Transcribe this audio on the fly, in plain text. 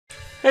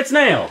It's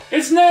Nail!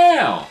 It's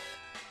Nail!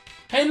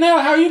 Hey, Nail,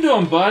 how you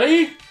doing,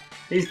 buddy?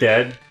 He's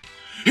dead.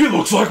 He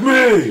looks like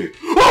me!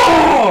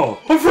 Oh!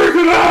 I'm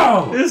freaking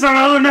out! It's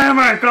another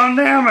Namek on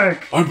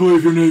Namek! I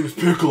believe your name is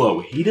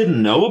Piccolo. He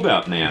didn't know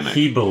about Namek.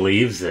 He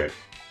believes it.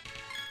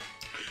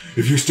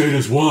 If you stayed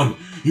as one,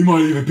 you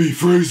might even beat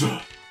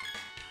Frieza.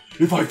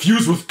 If I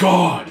fuse with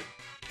God.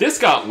 This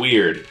got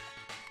weird.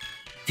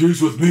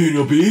 Fuse with me and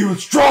you'll be even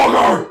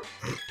stronger!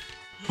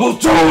 I'll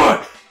do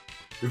it!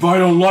 If I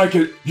don't like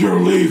it, you're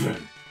leaving.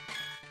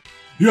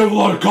 You have a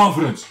lot of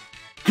confidence.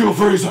 Kill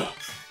Frieza.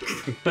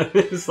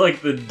 It's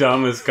like the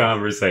dumbest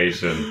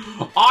conversation.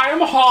 I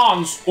am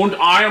Hans and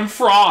I am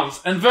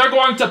Franz and we're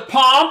going to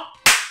pump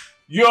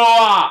you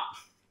up.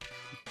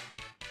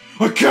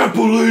 I can't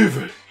believe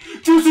it.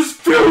 This is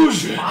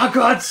fusion. I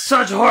got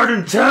such hard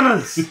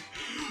antennas.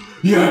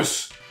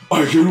 Yes,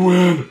 I can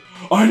win.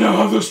 I now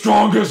have the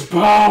strongest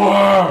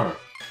power.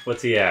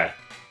 What's he at?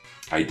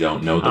 I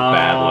don't know. The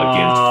battle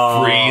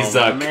against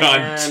Frieza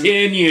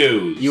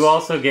continues. You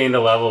also gained a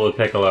level with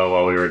Piccolo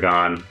while we were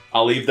gone.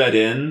 I'll leave that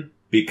in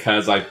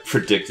because I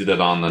predicted it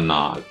on the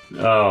knot.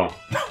 Oh.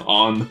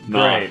 On the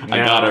knot. Great. I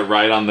got it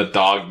right on the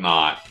dog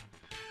knot.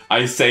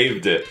 I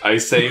saved it. I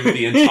saved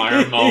the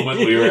entire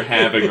moment we were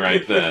having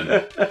right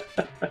then.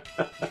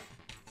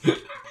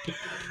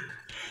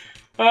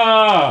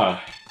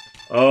 Ah.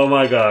 Oh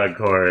my god,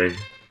 Corey.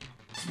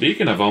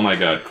 Speaking of oh my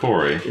god,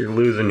 Corey. You're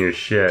losing your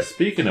shit.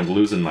 Speaking of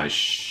losing my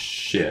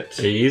shit.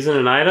 Are you using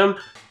an item?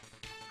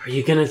 Are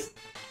you gonna...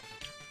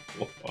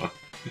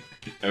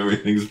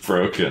 Everything's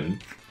broken.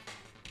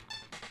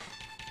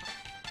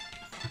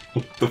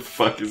 What the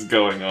fuck is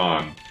going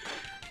on?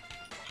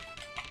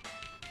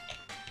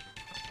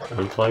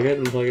 Unplug it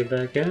and plug it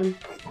back in?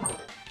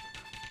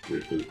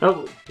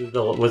 Oh,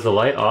 was the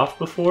light off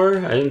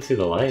before? I didn't see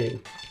the light.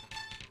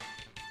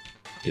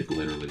 It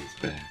literally is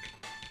back.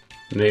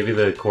 Maybe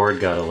the cord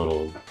got a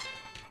little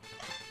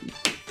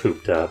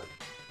pooped up.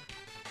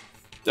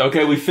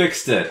 Okay, we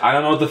fixed it. I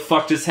don't know what the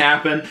fuck just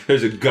happened.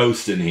 There's a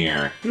ghost in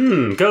here.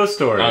 Ghost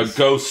stories.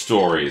 Ghost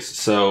stories.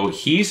 So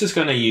he's just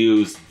gonna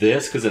use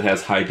this because it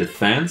has high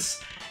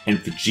defense. And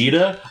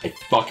Vegeta, I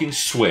fucking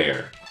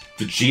swear.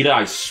 Vegeta,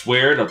 I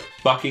swear to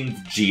fucking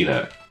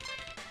Vegeta.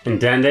 And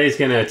Dende's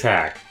gonna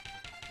attack.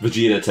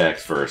 Vegeta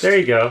attacks first. There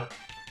you go.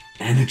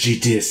 Energy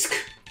disc.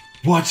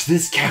 Watch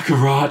this,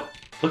 Kakarot.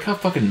 Look how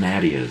fucking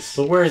mad he is.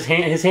 So where his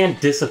hand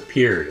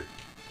disappeared.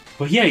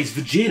 Well, yeah, he's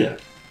Vegeta.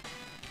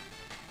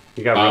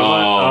 You got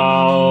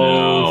robot?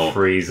 Oh, no.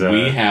 Frieza.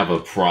 We have a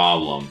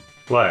problem.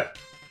 What?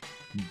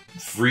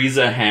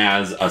 Frieza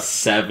has a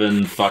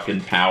 7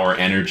 fucking power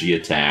energy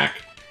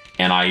attack,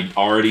 and I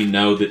already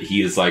know that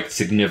he is, like,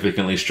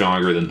 significantly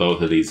stronger than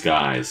both of these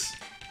guys.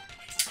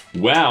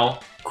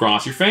 Well,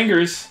 cross your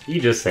fingers. You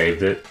just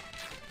saved it.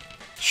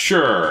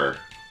 Sure.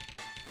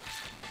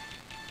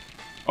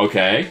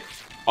 Okay.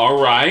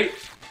 Alright.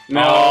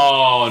 No.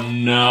 Oh,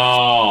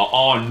 no.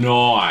 Oh,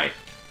 no.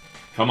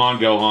 Come on,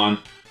 Gohan.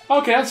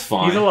 Okay, that's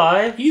fine. He's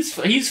alive.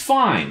 He's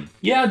fine.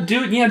 Yeah,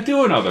 do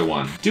another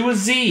one. Do a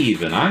Z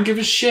even. I don't give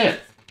a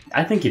shit.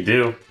 I think you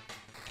do.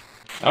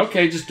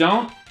 Okay, just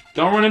don't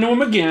run into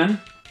him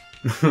again.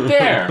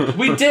 There,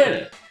 we did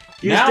it.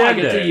 Now I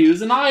get to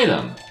use an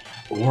item.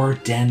 Or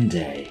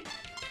Dende.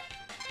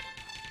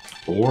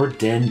 Or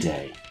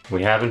Dende.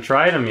 We haven't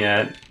tried him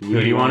yet.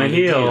 Who do you want to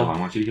heal? I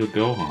want you to heal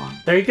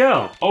Gohan. There you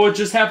go. Oh, it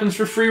just happens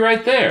for free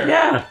right there.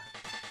 Yeah.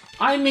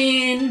 I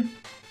mean,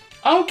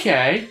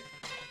 okay.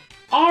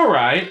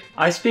 Alright.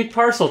 I speak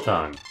parcel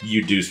tongue.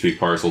 You do speak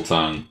parcel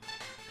tongue.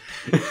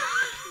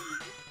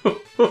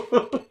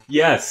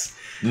 Yes.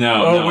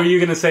 No, Oh, no. were you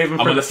going to save him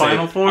for the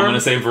final form? I'm going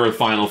to save him for a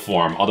final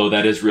form, although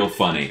that is real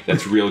funny.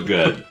 That's real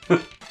good.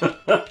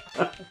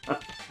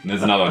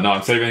 There's another one. No,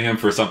 I'm saving him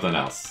for something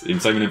else. I'm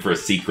saving him for a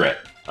secret.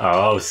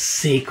 Oh,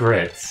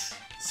 secrets.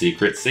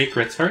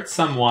 Secrets hurt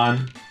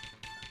someone.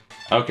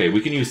 Okay,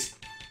 we can use...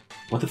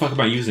 What the fuck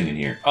am I using in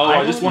here? Oh,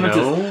 I just wanted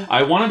to...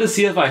 I wanted to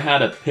see if I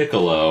had a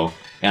Piccolo,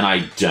 and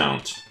I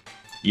don't.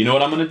 You know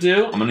what I'm gonna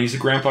do? I'm gonna use a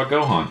Grandpa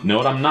Gohan.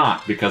 No, I'm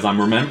not, because I'm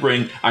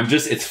remembering...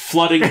 It's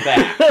flooding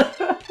back.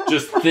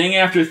 Just thing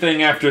after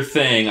thing after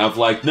thing of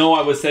like, no,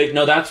 I was saying...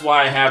 No, that's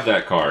why I have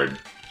that card.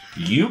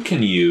 You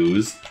can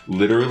use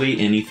literally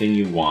anything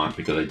you want,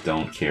 because I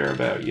don't care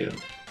about you.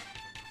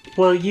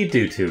 Well, you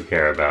do too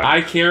care about him.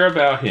 I care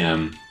about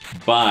him,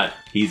 but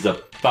he's a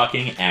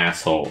fucking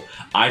asshole.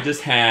 I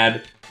just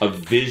had a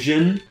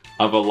vision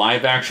of a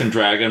live-action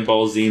Dragon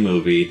Ball Z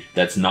movie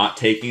that's not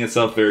taking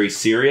itself very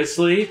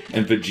seriously,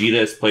 and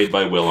Vegeta is played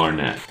by Will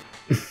Arnett.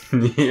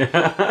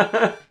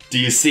 Yeah. Do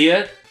you see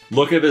it?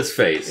 Look at his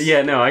face.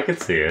 Yeah, no, I can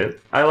see it.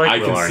 I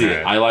like Will Arnett. I can see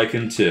it. I like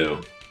him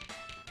too.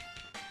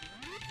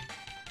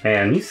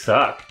 Man, you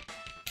suck.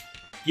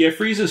 Yeah,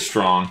 Frieza's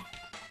strong.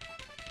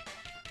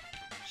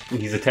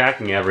 He's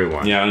attacking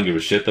everyone. Yeah, I don't give a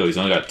shit though. He's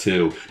only got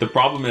 2. The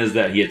problem is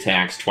that he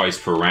attacks twice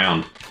per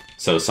round,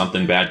 so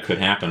something bad could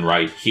happen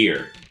right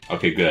here.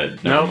 Okay,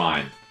 good. Never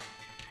mind.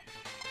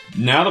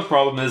 Now the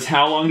problem is,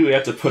 how long do we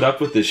have to put up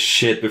with this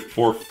shit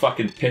before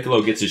fucking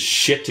Piccolo gets his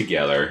shit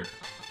together?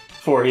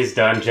 Before he's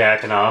done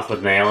jacking off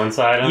with nail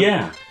inside him?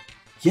 Yeah.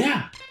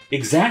 Yeah,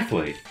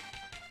 exactly.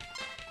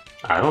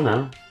 I don't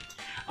know.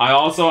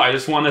 I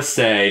just want to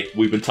say,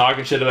 we've been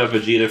talking shit about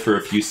Vegeta for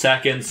a few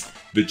seconds.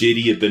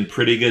 Vegeta, you've been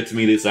pretty good to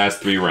me these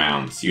last 3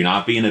 rounds. You're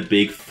not being a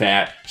big,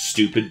 fat,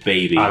 stupid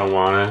baby. I don't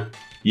wanna.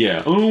 Yeah,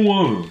 I don't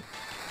wanna.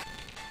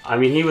 I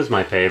mean, he was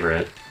my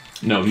favorite.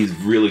 No, he's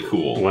really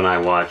cool. When I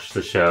watched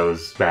the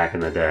shows back in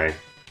the day.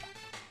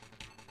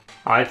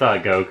 I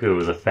thought Goku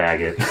was a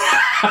faggot.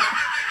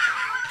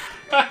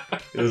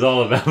 It was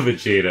all about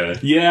Vegeta.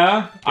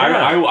 Yeah,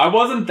 I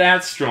wasn't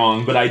that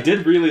strong, but I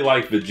did really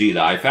like Vegeta.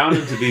 I found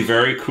him to be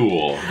very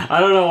cool. I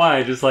don't know why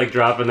I just like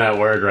dropping that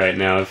word right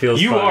now. It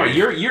feels you funny.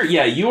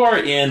 You are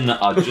in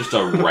just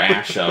a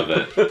rash of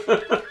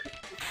it.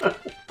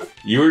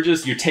 You're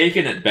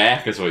taking it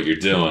back is what you're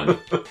doing.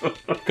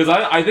 Because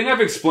I think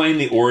I've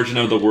explained the origin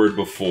of the word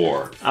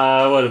before.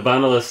 What, a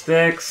bundle of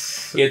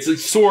sticks?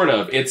 It's sort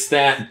of. It's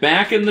that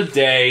back in the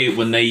day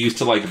when they used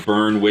to like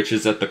burn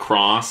witches at the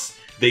cross,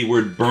 they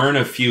would burn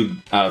a few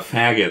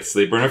faggots,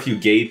 they burn a few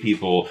gay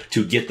people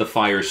to get the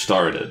fire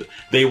started.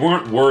 They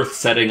weren't worth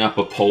setting up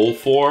a pole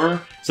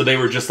for, so they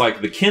were just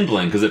like the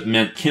kindling, because it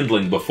meant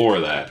kindling before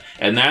that.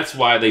 And that's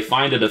why they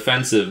find it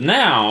offensive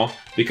now,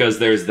 because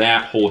there's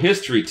that whole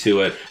history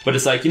to it. But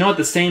it's like, you know, at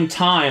the same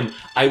time,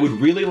 I would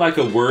really like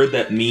a word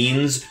that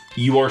means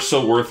you are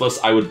so worthless,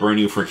 I would burn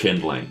you for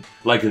kindling.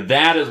 Like,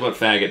 that is what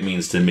faggot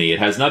means to me. It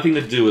has nothing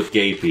to do with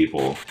gay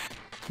people.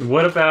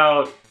 What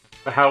about...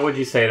 How would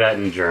you say that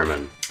in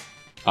German?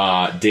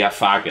 Der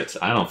Faggot.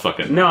 I don't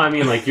fucking... No, I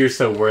mean, like, you're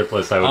so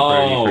worthless, I would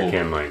burn you for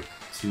kindling.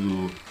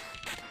 To...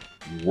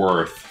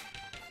 Worth.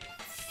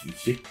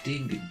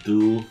 Wichtig,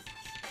 du...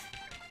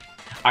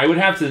 I would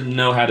have to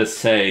know how to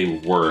say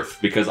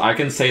worth, because I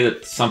can say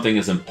that something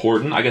is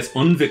important. I guess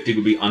unwichtig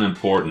would be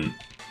unimportant.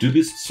 Du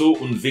bist so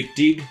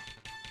unwichtig,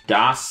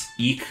 dass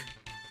ich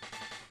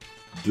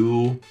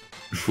du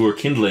für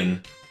kindling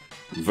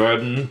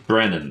werden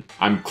brennen.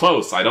 I'm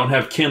close. I don't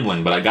have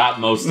kindling, but I got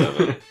most of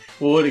it.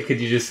 Well,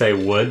 could you just say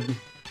wood?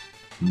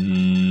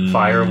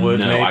 Firewood,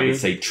 no, maybe? I could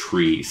say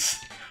trees.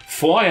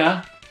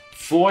 Feuer.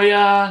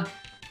 Feuer.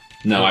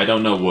 No, I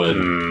don't know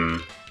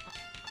wood.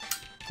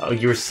 Oh,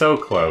 you were so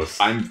close.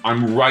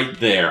 I'm right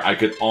there. I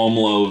could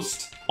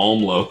almost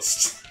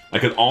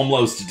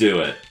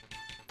do it.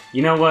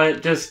 You know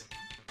what? Just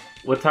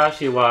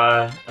watashi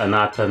wa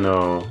anata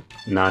no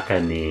naka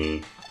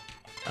ni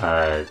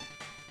tai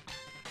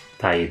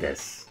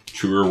desu.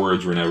 Truer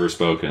words were never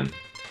spoken.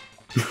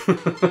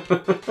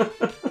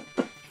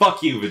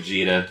 Fuck you,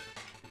 Vegeta.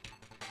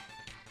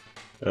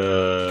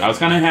 I was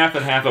kind of half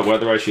and half at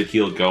whether I should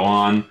heal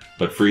Gohan,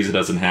 but Frieza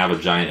doesn't have a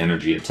giant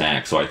energy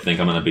attack, so I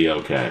think I'm gonna be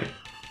okay.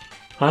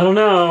 I don't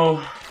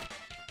know.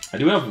 I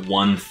do have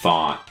one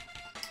thought.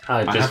 Just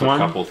I have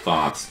one? a couple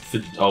thoughts.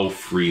 Oh,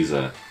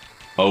 Frieza.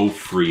 Oh,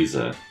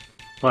 Frieza.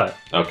 What?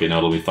 Okay, no,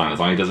 it'll be fine. As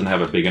long as he doesn't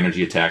have a big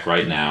energy attack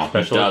right now.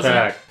 Special he doesn't.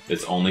 attack.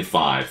 It's only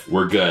 5.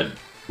 We're good.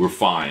 We're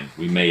fine.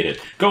 We made it.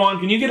 Go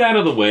on, can you get out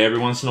of the way every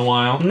once in a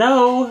while?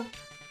 No!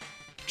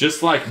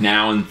 Just like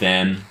now and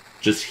then.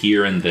 Just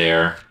here and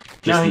there.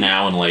 Just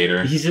now and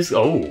later. He's just...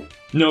 Oh.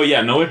 No,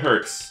 yeah, no, it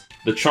hurts.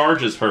 The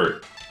charges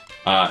hurt.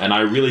 And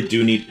I really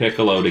do need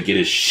Piccolo to get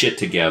his shit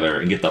together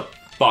and get the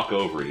fuck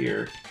over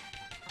here.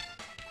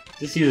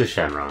 Just use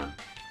a Shenron.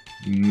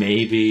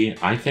 Maybe.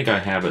 I think I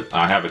have it.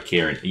 I have a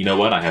Karen. You know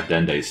what? I have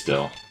Dende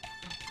still.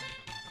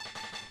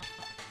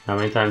 How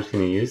many times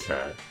can you use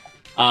that?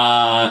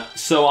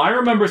 So I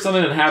remember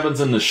something that happens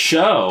in the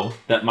show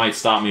that might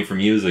stop me from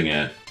using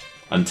it.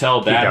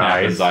 Until that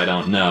happens, I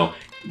don't know.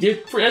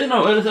 I don't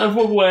know, in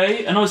a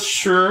way, and I was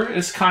sure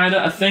it's kind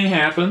of a thing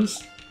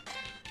happens.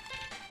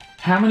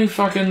 How many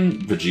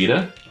fucking...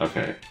 Vegeta?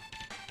 Okay.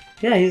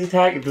 Yeah,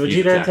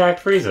 Vegeta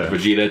attacked Frieza.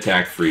 Vegeta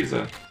attacked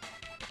Frieza.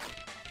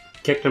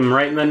 Kicked him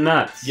right in the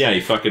nuts. Yeah, he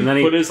fucking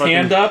put his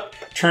hand up,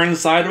 turned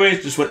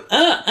sideways, just went,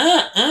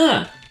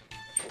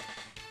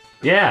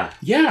 Yeah.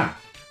 Yeah.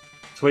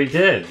 That's what he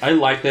did. I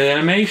like that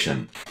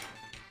animation.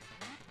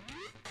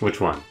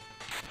 Which one?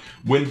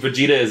 When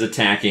Vegeta is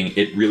attacking,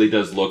 it really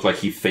does look like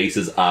he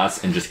faces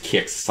us and just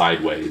kicks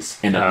sideways.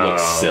 And it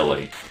looks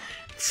silly.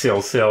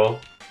 Sill.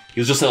 He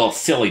was just a little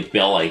silly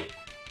Billy.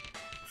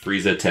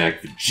 Frieza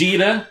attacked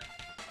Vegeta.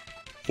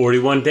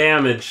 41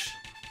 damage.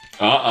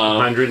 Uh-oh.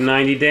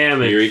 190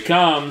 damage. Here he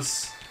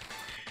comes.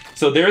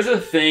 So there's a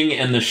thing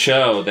in the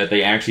show that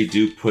they actually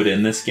do put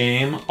in this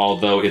game,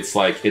 although it's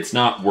like, it's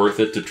not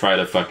worth it to try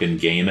to fucking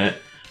game it.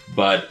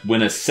 But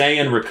when a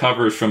Saiyan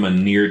recovers from a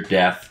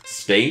near-death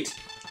state,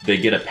 they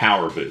get a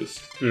power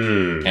boost.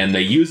 And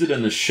they use it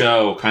in the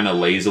show kind of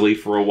lazily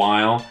for a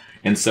while.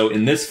 And so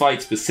in this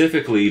fight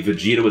specifically,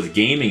 Vegeta was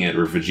gaming it,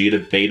 where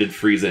Vegeta baited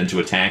Frieza into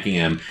attacking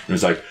him, and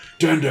was like,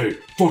 Dende,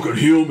 fucking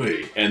heal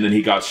me! And then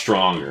he got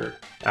stronger.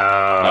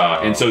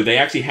 And so they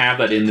actually have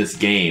that in this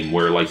game,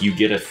 where like you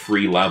get a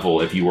free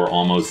level if you were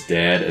almost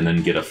dead, and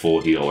then get a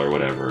full heal or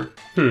whatever.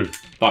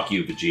 Fuck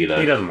you, Vegeta.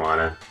 He doesn't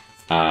wanna.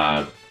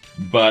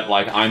 But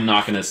like, I'm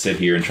not gonna sit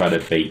here and try to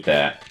bait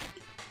that.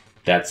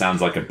 That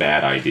sounds like a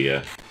bad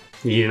idea.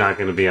 You're not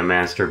going to be a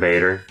master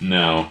baiter.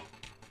 No.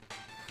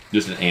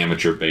 Just an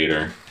amateur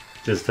baiter.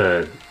 Just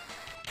a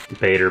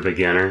baiter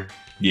beginner.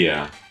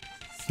 Yeah.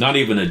 Not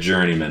even a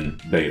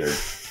journeyman baiter.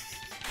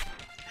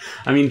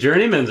 I mean,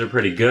 journeymans are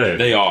pretty good.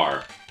 They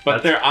are.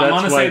 But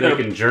that's why they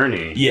can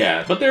journey.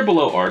 Yeah, but they're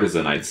below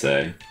artisan, I'd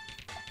say.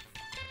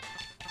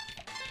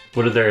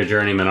 What if they're a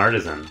journeyman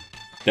artisan?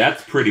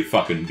 That's pretty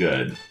fucking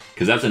good.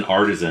 Because that's an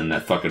artisan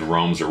that fucking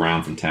roams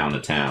around from town to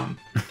town.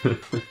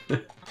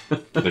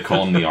 They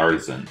call him the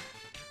artisan.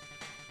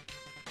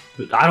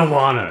 I don't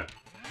wanna.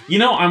 You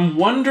know, I'm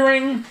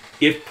wondering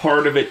if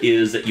part of it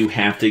is that you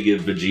have to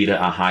give Vegeta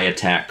a high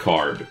attack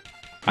card.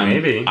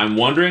 Maybe. I'm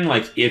wondering,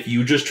 like, if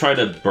you just try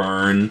to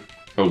burn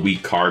a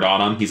weak card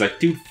on him, he's like,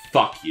 dude,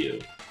 fuck you.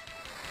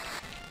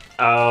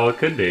 Oh, it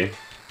could be.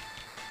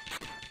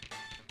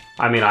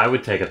 I mean, I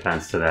would take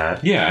offense to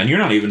that. Yeah, and you're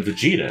not even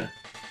Vegeta.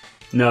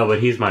 No,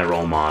 but he's my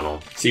role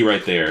model. See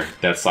right there,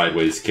 that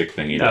sideways kick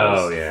thing he does.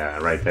 Oh, yeah,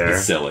 right there.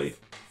 It's silly.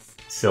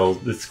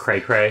 It's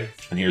cray-cray.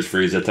 And here's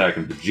Frieza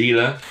attacking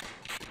Vegeta.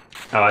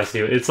 Oh, I see.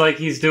 It's like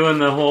he's doing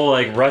the whole,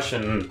 like,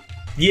 Russian...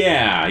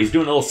 Yeah, he's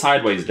doing a little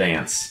sideways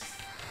dance.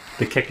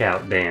 The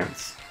kick-out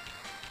dance.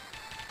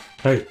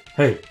 Hey,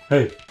 hey,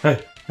 hey,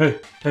 hey, hey,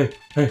 hey,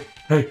 hey,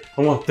 hey,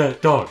 I want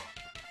that dog.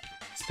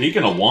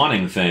 Speaking of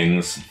wanting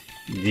things...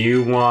 Do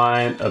you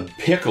want a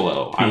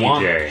Piccolo? BJ? I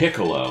want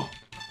Piccolo.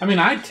 I mean,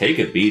 I'd take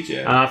a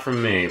BJ.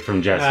 From me,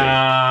 from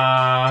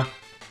Jesse.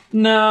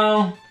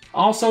 No.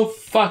 Also,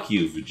 fuck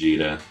you,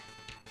 Vegeta.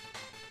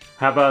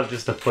 How about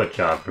just a foot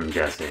job from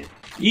Jesse?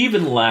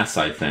 Even less,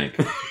 I think.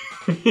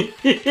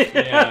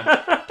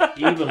 Yeah,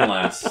 even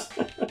less.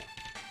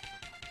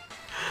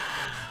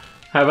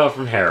 How about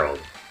from Harold?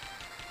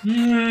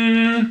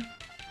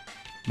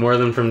 More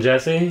than from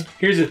Jesse?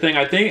 Here's the thing,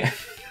 I think...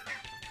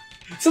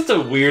 It's such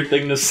a weird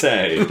thing to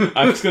say.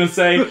 I'm just gonna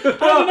say, I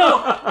don't know.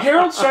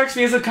 Harold strikes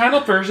me as the kind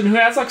of person who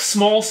has, like,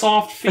 small,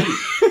 soft feet.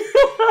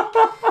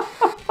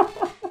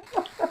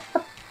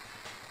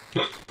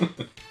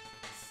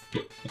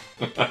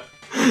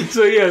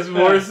 So yes,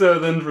 more so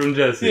than from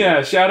Jesse.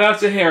 Yeah, shout out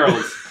to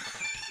Harold.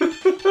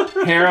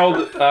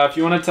 Harold, if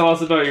you want to tell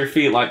us about your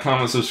feet, like,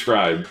 comment,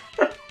 subscribe.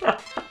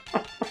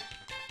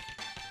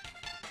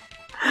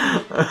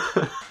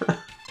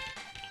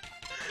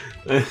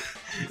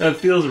 That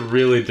feels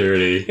really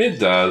dirty. It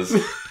does.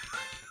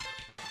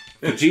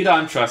 Vegeta,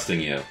 I'm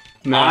trusting you.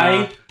 Nah.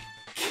 I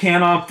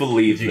cannot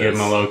believe Did you give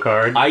him a low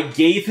card? I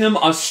gave him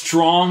a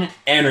strong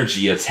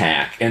energy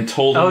attack and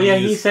told him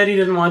he said he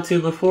didn't want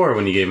to before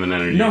when you gave him an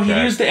energy attack. No,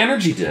 he used the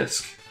energy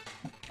disc.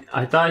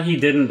 I thought he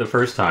didn't the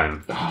first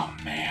time. Oh,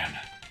 man.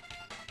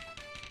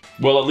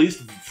 Well, at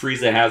least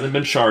Frieza hasn't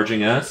been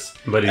charging us.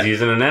 But he's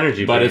using an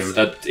energy But beam.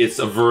 it's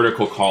a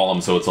vertical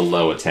column, so it's a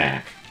low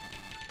attack.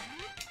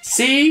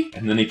 See?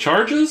 And then he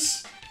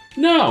charges?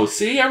 No,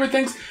 see?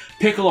 Everything's...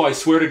 Piccolo, I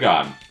swear to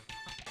God.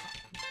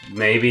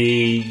 Maybe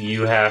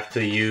you have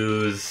to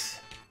use...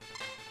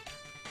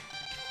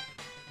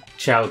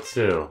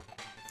 Chaozu.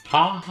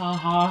 Ha ha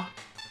ha.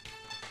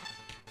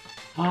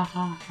 Ha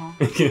ha ha.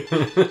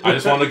 I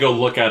just want to go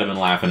look at him and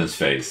laugh in his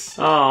face.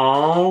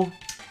 Oh,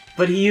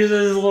 but he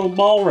uses his little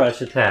ball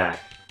rush attack.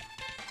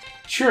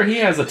 Sure, he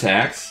has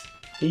attacks.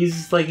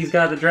 He's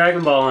got the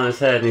Dragon Ball on his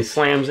head and he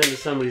slams into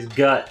somebody's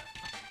gut.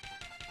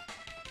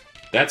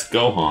 That's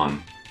Gohan.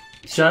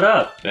 Shut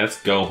up. That's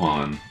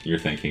Gohan you're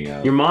thinking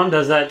of. Your mom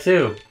does that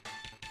too.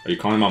 Are you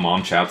calling my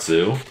mom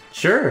Chaozu?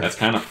 Sure. That's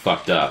kind of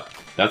fucked up.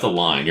 That's a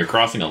line. You're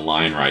crossing a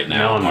line right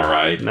now, am I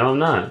right? No, I'm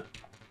not.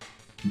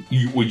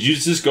 Would you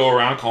just go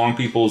around calling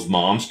people's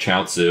moms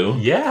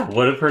Chaozu? Yeah,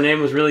 what if her name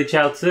was really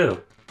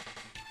Chaozu?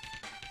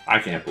 I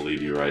can't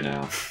believe you right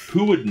now.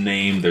 Who would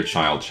name their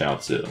child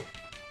Chaozu?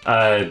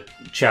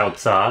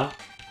 Chaoza.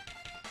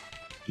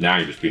 Now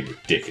you're just being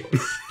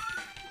ridiculous.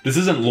 This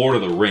isn't Lord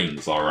of the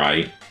Rings,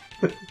 alright?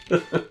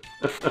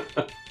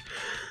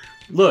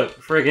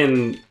 Look,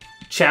 friggin'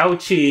 Chao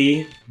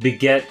Chi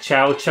beget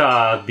Chao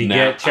Cha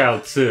beget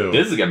Chaozu.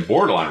 This is getting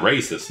borderline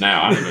racist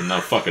now. I don't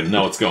even fucking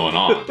know what's going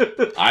on.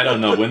 I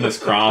don't know when this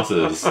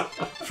crosses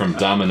from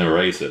dumb into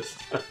racist.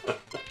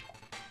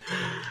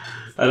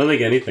 I don't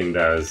think anything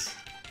does.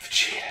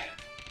 Vegeta.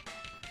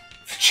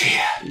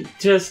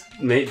 Just,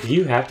 do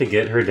you have to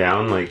get her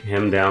down, like,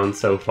 him down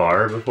so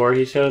far before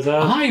he shows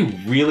up? I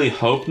really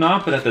hope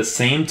not, but at the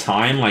same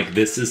time, like,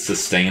 this is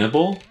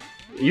sustainable.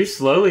 You're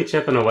slowly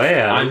chipping away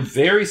at him. I'm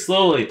very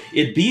slowly.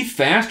 It'd be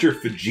faster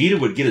if Vegeta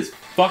would get his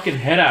fucking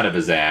head out of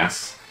his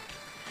ass.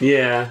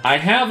 Yeah. I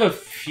have a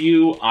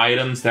few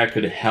items that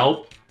could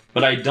help,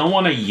 but I don't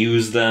want to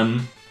use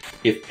them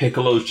if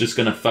Piccolo's just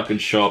gonna fucking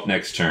show up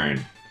next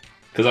turn.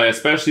 Because I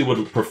especially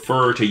would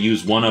prefer to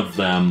use one of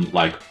them,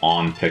 like,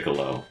 on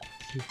Piccolo.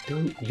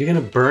 You're gonna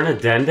burn a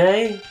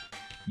Dende?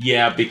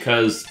 Yeah,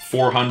 because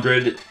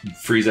 400,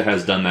 Frieza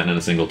has done that in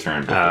a single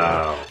turn before.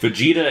 Oh.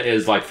 Vegeta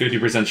is, like,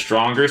 50%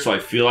 stronger, so I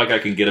feel like I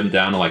can get him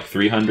down to, like,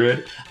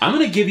 300. I'm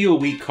gonna give you a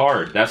weak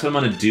card. That's what I'm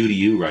gonna do to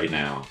you right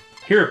now.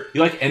 Here,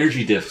 you like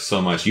Energy Disc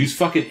so much. Use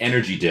fucking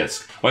Energy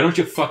Disc. Why don't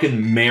you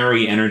fucking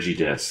marry Energy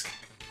Disc?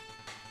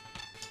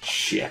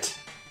 Shit.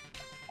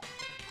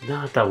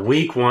 Not the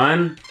weak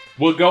one.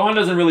 Well, Gohan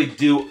doesn't really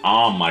do...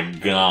 Oh my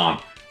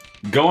god.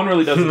 Gohan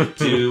really doesn't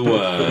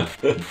do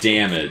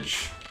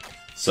damage.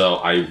 So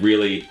I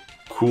really...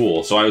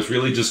 Cool. So I was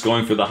really just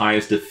going for the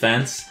highest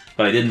defense,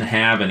 but I didn't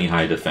have any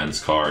high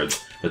defense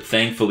cards. But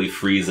thankfully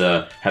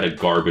Frieza had a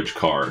garbage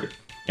card.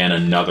 And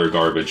another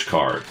garbage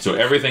card. So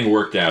everything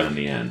worked out in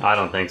the end. I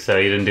don't think so.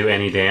 You didn't do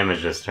any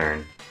damage this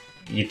turn.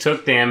 You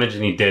took damage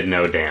and you did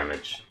no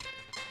damage.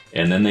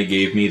 And then they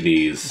gave me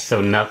these.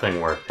 So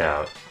nothing worked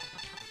out.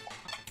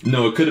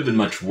 No, it could have been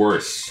much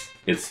worse.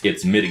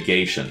 It's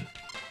mitigation.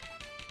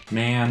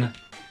 Man,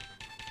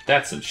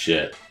 that's some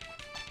shit.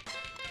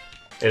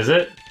 Is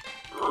it?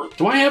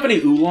 Do I have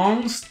any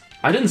oolongs?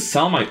 I didn't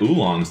sell my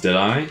oolongs, did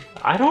I?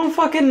 I don't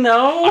fucking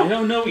know. I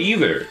don't know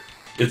either.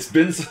 It's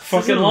been so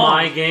fucking long.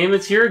 My game,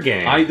 it's your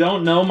game. I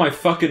don't know my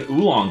fucking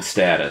oolong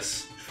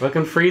status.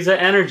 Fucking Frieza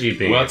energy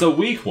beam. Well, it's a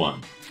weak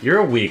one. You're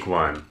a weak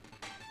one.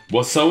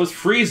 Well, so is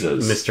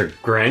Frieza's. Mr.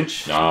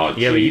 Grinch. Oh,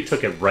 yeah, but you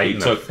took it right in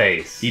the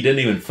face. He didn't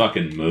even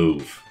fucking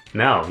move.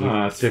 No,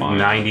 he took fine.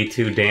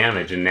 92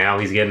 damage, and now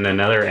he's getting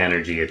another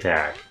energy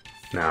attack.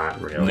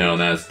 Not really. No,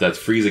 that's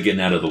Frieza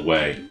getting out of the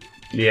way.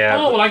 Yeah.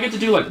 Oh, well, I get to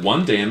do like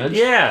 1 damage.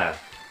 Yeah.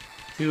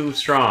 Too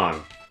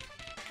strong.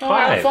 Oh,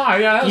 5.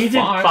 5. Yeah, that was you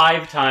did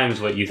 5 times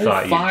what you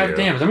thought you'd do. 5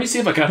 damage. Let me see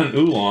if I got an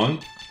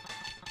oolong.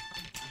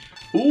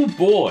 Ooh,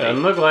 boy.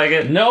 Doesn't look like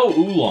it. No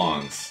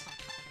oolongs.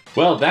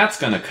 Well, that's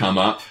gonna come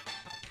up.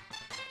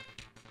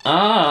 You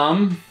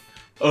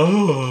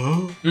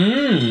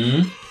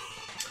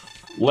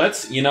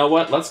know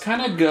what? Let's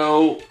kind of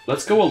go,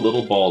 let's go a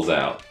little balls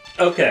out.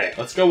 Okay.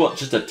 Let's go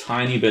just a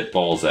tiny bit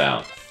balls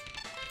out.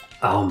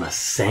 Oh,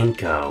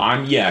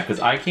 Masenko. Yeah, because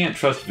I can't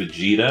trust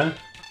Vegeta,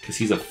 because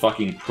he's a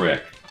fucking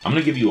prick. I'm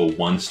gonna give you a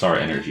 1-star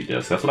energy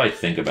disc. That's what I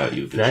think about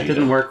you, Vegeta. That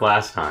didn't work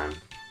last time.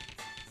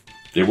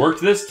 It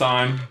worked this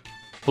time.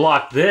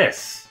 Block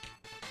this.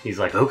 He's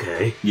like,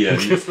 okay. Yeah,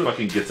 he just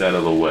fucking gets out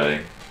of the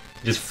way.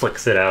 Just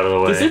flicks it out of the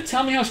way. Does it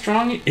tell me how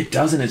strong it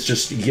doesn't, it's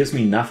just, it gives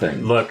me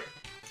nothing. Look.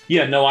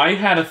 Yeah, no, I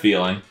had a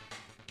feeling.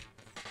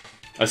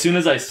 As soon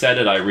as I said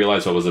it, I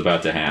realized what was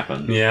about to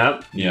happen.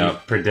 Yep. Yeah. You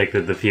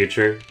predicted the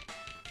future.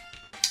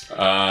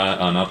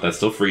 Oh no, that's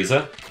still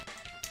Frieza.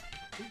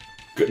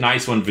 Good,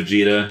 nice one,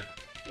 Vegeta.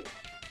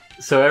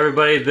 So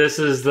everybody, this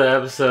is the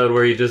episode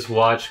where you just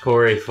watch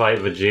Corey fight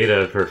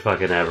Vegeta for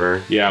fucking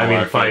ever. Yeah, I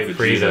mean, fight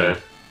Frieza.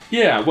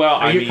 Yeah, well,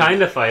 I mean... You're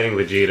kind of fighting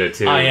Vegeta,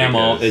 too. I am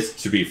all...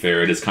 to be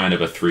fair, it is kind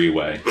of a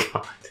 3-way.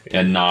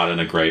 And not in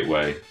a great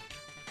way.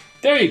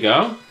 There you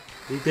go.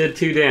 You did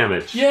 2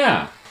 damage.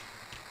 Yeah.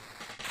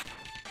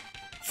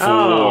 4.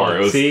 Oh, it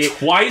was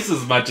twice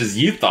as much as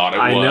you thought it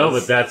was. I know,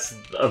 but that's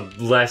a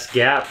less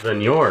gap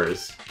than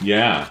yours.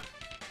 Yeah.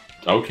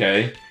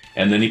 Okay.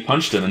 And then he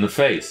punched him in the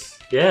face.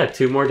 Yeah,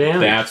 2 more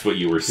damage. That's what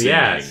you were seeing.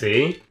 Yeah,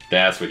 see?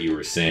 That's what you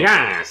were seeing.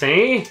 Yeah,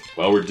 see?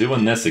 Well, we're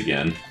doing this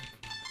again.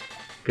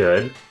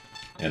 Good.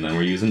 And then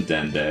we're using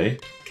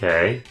Dende.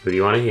 Okay. Who do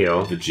you want to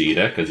heal?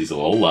 Vegeta, because he's a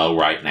little low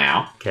right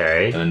now.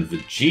 Okay. And then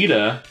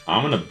Vegeta,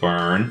 I'm going to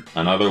burn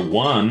another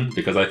 1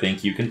 because I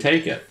think you can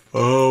take it.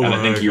 Oh, and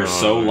I think you're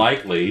so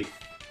likely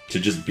to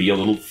just be a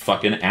little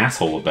fucking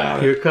asshole about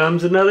it. Here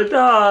comes another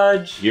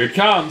dodge. Here it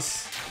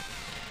comes.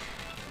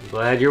 I'm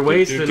glad you're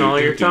wasting all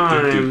your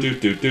time.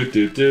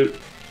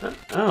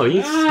 Oh,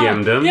 you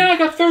skimmed him. Yeah, I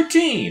got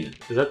 13.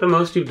 Is that the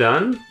most you've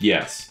done?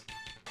 Yes.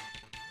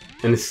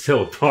 And it's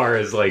still bar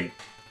is like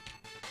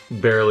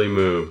barely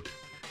moved.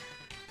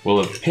 Well,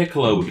 if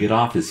Piccolo would get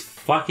off his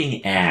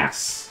fucking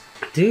ass.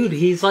 Dude,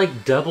 he's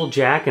like double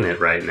jacking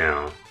it right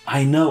now.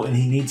 I know, and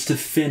he needs to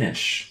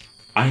finish.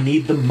 I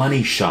need the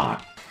money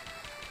shot.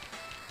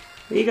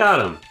 You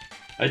got him.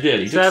 I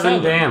did. He took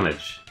 7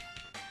 damage.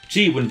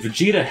 Gee, when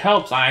Vegeta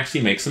helps, I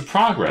actually make some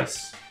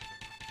progress.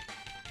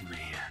 Man.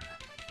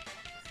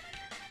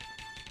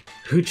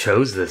 Who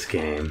chose this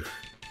game?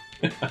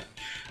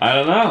 I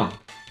don't know.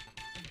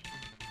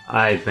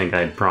 I think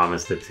I'd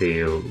promised it to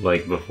you,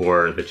 like,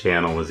 before the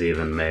channel was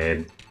even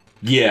made.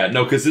 Yeah,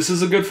 no, because this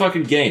is a good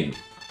fucking game.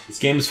 This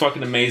game is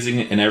fucking amazing,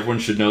 and everyone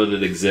should know that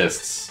it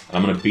exists.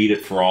 I'm gonna beat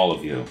it for all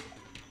of you.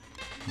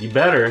 You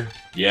better.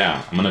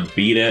 Yeah, I'm gonna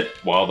beat it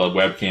while the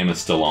webcam is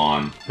still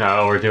on.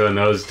 Oh, we're doing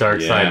those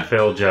Dark Side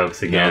Phil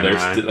jokes again.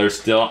 No, they're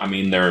still. I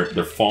mean, they're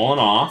falling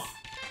off.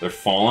 They're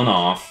falling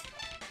off.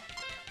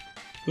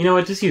 You know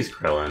what? Just use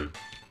Krillin.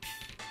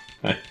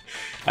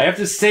 I have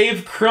to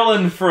save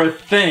Krillin for a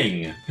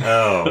thing.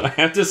 Oh. I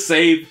have to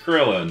save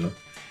Krillin.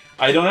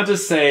 I don't have to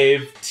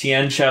save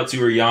Tien, Chaozu,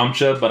 or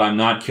Yamcha, but I'm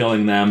not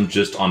killing them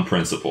just on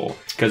principle.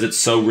 Because it's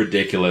so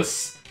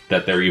ridiculous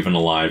that they're even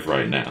alive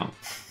right now.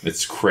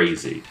 It's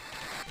crazy.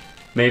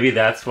 Maybe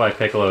that's why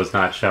Piccolo's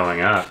not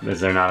showing up.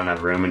 Is there not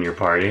enough room in your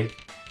party?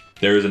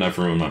 There is enough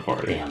room in my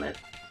party. Damn it.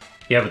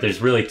 Yeah, but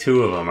there's really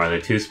 2 of them. Are there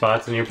 2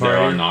 spots in your party?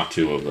 There are not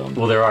 2 of them.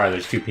 Well, there are.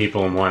 There's 2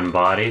 people in one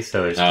body,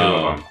 so there's 2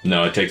 of them.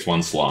 No, it takes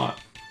 1 slot.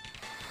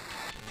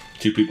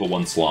 2 people,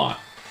 1 slot.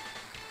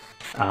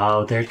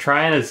 Oh, they're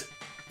trying to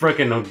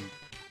frickin'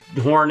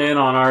 horn in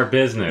on our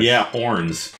business. Yeah, horns.